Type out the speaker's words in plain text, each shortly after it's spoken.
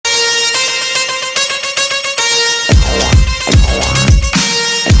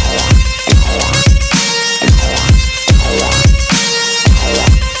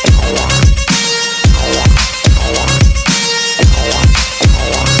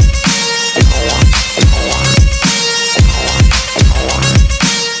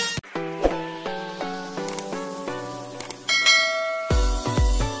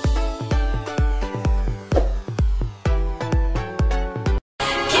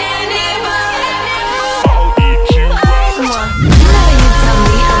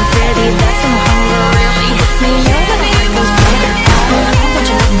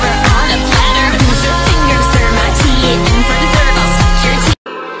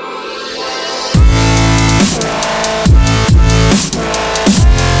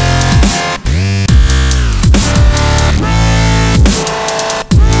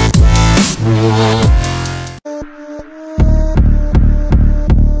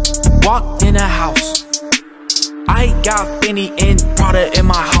Walked in a house, I got Benny and Prada in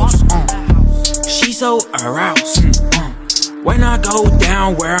my house. She so aroused. When I go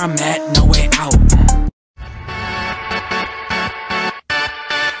down where I'm at, no way out.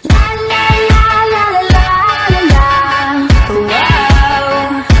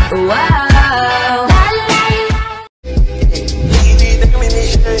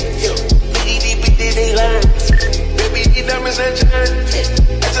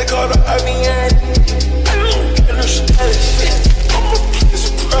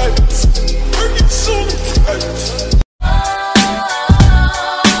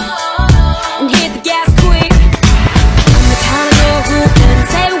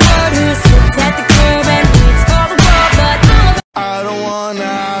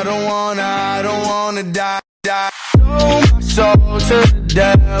 Sold to the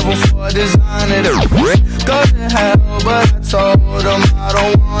devil for designing it. Go to hell, but I told him I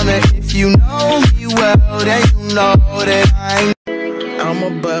don't want it. If you know me well, then you know that I ain't. I'm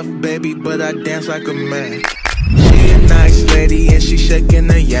a buff baby, but I dance like a man. She a nice lady and she shaking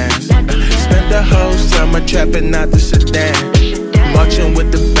her ass. Spent the whole summer trapping out the sedan, marching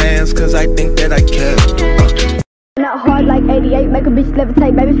with the bands cause I think that I can. Not hard like 88, make a bitch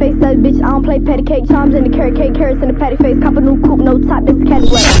levitate. Baby face says bitch, I don't play patty cake. Charms in the carrot cake, carrots in the patty face. Cop a new coupe, no top, this is caddy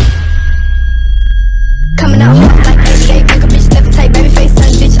way. Coming out hard like 88, make a bitch levitate. Baby face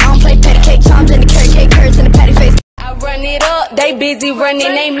says bitch, I don't play patty cake. Charms in the carrot cake, carrots in the patty face. I run it up, they busy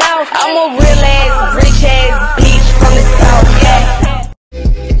running they mouth. I'm a real ass, rich ass bitch from the south, yeah.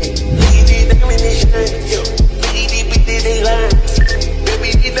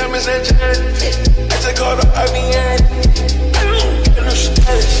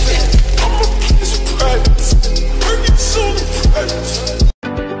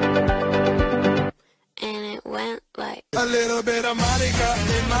 And it went like a little bit of Monica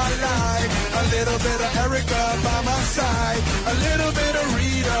in my life, a little bit of Erica by my side, a little bit of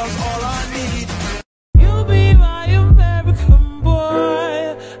Rita's all I need. You'll be my American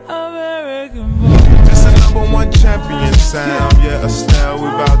boy, American boy. It's the #1 champion sound, yeah, Estelle, we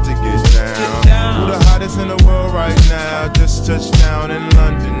about to get down. Who the hottest in the world right now? Just touched down in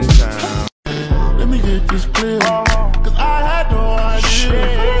London town. Let me get this clear, cause I had no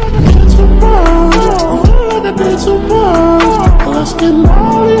idea. Too much, let's get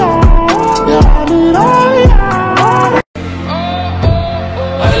money on. Yeah, I need all y'all.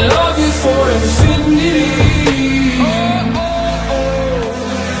 I love you for infinity.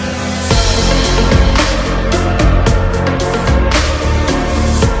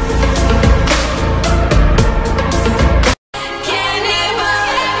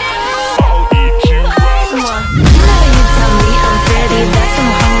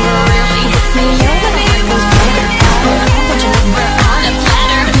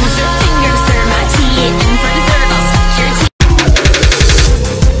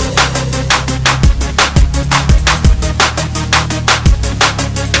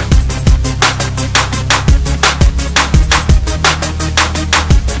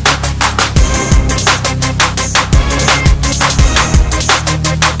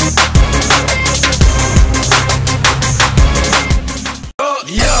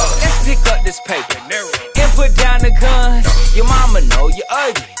 Paper and put down the guns. Your mama know you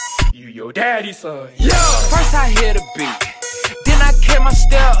ugly. You your daddy's son. Yeah. First I hear the beat, then I carry my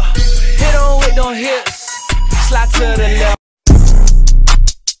step. Hit on with them hips, slide to the left.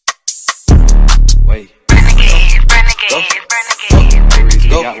 Wait. renegade, renegade.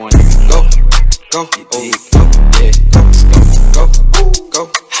 Go, got one. Go, go, yeah,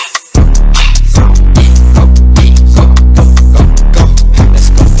 go.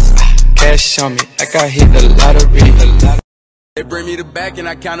 Cash on me, like I hit the lottery. They bring me the bag and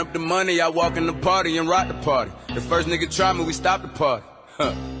I count up the money. I walk in the party and rock the party. The first nigga try me, we stopped the party.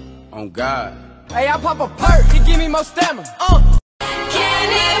 Huh. On God. Hey, I pop a perk, it give me more stamina.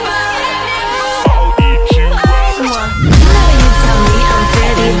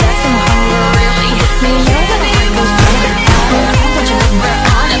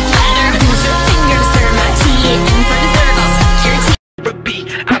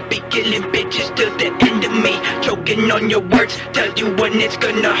 On your words, tell you when it's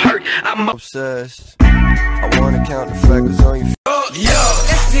gonna hurt. I'm obsessed. I wanna count the freckles on your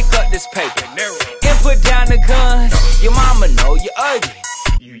Let's pick up this paper and put down the gun. Your mama know you ugly.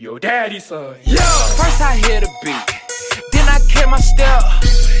 You your daddy's son. First I hear the beat, then I carry my step.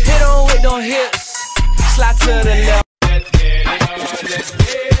 Hit on with them hips, slide to the left. Let's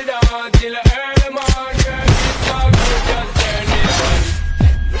get it on till the early morning. It's all good, just turn it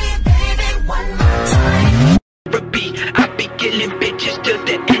I be killing bitches till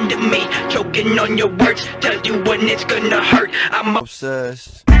the end of me. Choking on your words, tell you when it's gonna hurt. I'm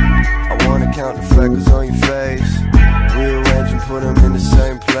obsessed. I wanna count the freckles on your face. Rearrange and put them in the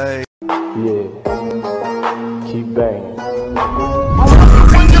same place. Yeah, keep banging.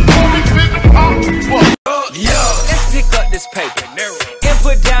 Let's pick up this paper and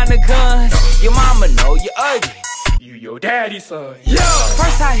put down the gun. Your mama know you ugly. You your daddy's son.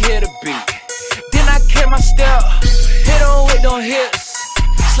 First I hear the beat, then I carry my step. Hit on with them hips,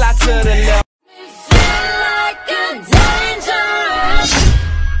 slide to the left.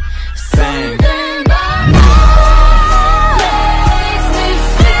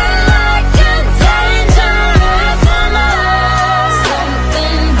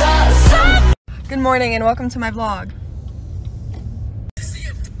 Good morning and welcome to my vlog.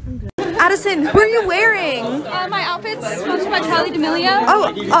 Addison, who are you wearing? My outfit's sponsored by Charli d'Amelio.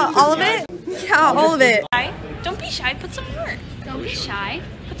 Oh, all of it? Yeah, all of it. Don't be shy, put some work. Don't be shy,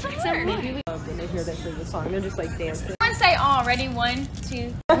 put some work. When they hear that for the song, they're just like dancing. Everyone say, oh, ready, 1,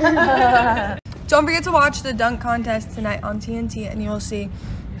 2. Don't forget to watch the dunk contest tonight on TNT and you'll see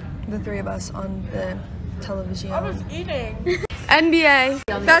the three of us on the television. I was eating. NBA.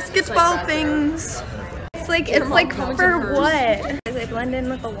 Basketball things. It's like for what? They blend in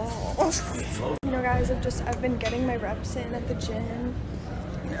with the walls. You know guys, I've been getting my reps in at the gym.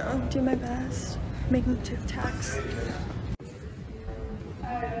 You know, do my best. Making Tik Toks.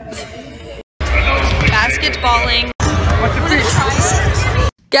 Basketballing. Wanna try it?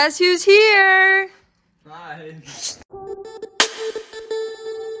 Guess who's here? Hi.